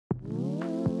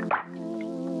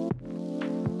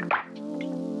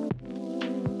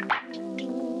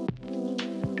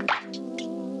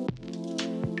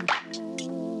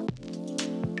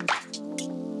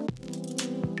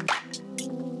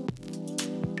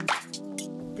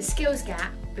The skills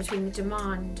gap between the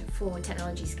demand for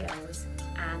technology skills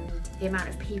and the amount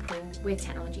of people with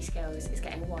technology skills is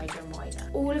getting wider and wider.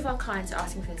 All of our clients are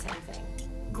asking for the same thing: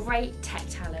 great tech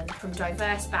talent from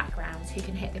diverse backgrounds who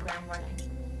can hit the ground running.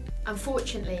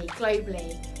 Unfortunately,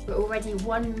 globally, we're already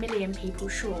 1 million people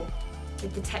short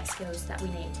with the tech skills that we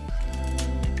need.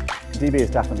 DB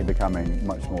is definitely becoming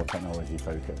much more technology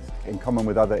focused. In common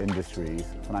with other industries,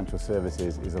 financial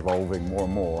services is evolving more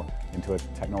and more into a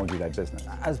technology-led business.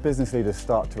 As business leaders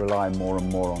start to rely more and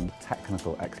more on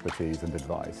technical expertise and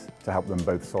advice to help them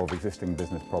both solve existing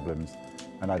business problems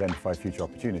and identify future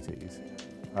opportunities,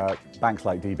 banks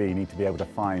like DB need to be able to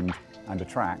find and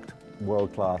attract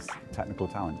world-class technical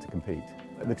talent to compete.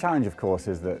 The challenge, of course,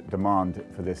 is that demand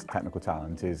for this technical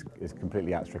talent is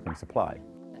completely outstripping supply.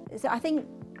 So I think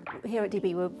here at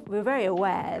DB we're very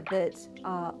aware that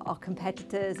our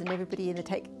competitors and everybody in the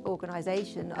tech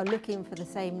organisation are looking for the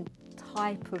same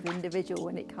type of individual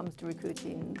when it comes to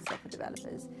recruiting software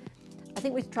developers. I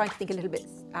think we're trying to think a little bit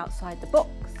outside the box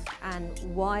and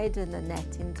widen the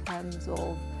net in terms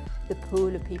of the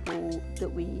pool of people that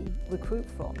we recruit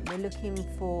from. We're looking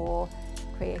for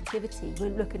creativity. We're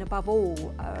looking above all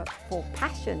for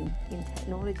passion in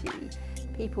technology.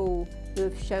 People who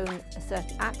have shown a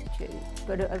certain aptitude,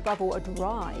 but above all a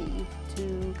drive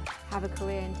to have a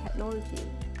career in technology.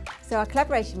 So our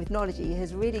collaboration with Knowledgy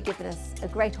has really given us a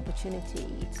great opportunity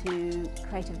to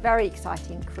create a very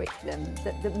exciting curriculum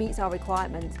that meets our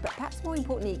requirements, but perhaps more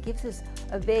importantly, it gives us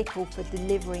a vehicle for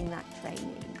delivering that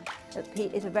training.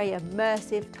 It's a very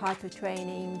immersive type of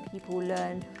training. People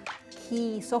learn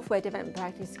key software development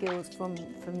practice skills from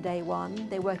day one.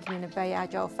 They're working in a very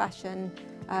agile fashion.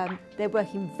 They're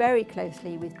working very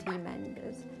closely with team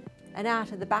members. And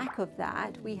out of the back of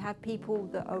that, we have people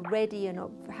that are ready and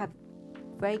have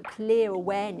very clear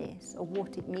awareness of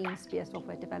what it means to be a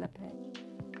software developer.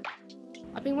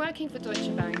 I've been working for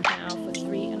Deutsche Bank now for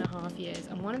 3.5 years,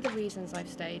 and one of the reasons I've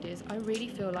stayed is I really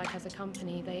feel like as a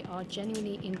company they are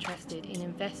genuinely interested in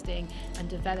investing and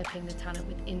developing the talent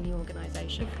within the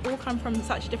organisation. We've all come from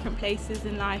such different places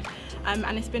in life,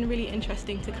 and it's been really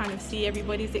interesting to kind of see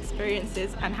everybody's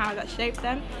experiences and how that shaped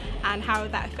them and how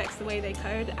that affects the way they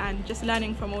code, and just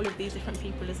learning from all of these different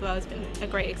people as well has been a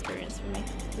great experience for me.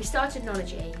 We started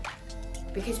Knowledgy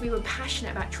because we were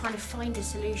passionate about trying to find a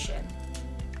solution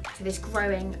to this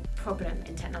growing problem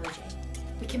in technology.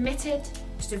 We committed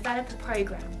to develop a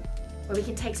programme where we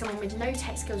can take someone with no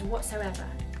tech skills whatsoever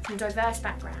from diverse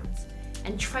backgrounds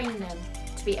and train them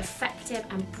to be effective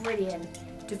and brilliant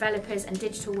developers and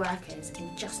digital workers in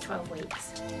just 12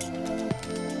 weeks.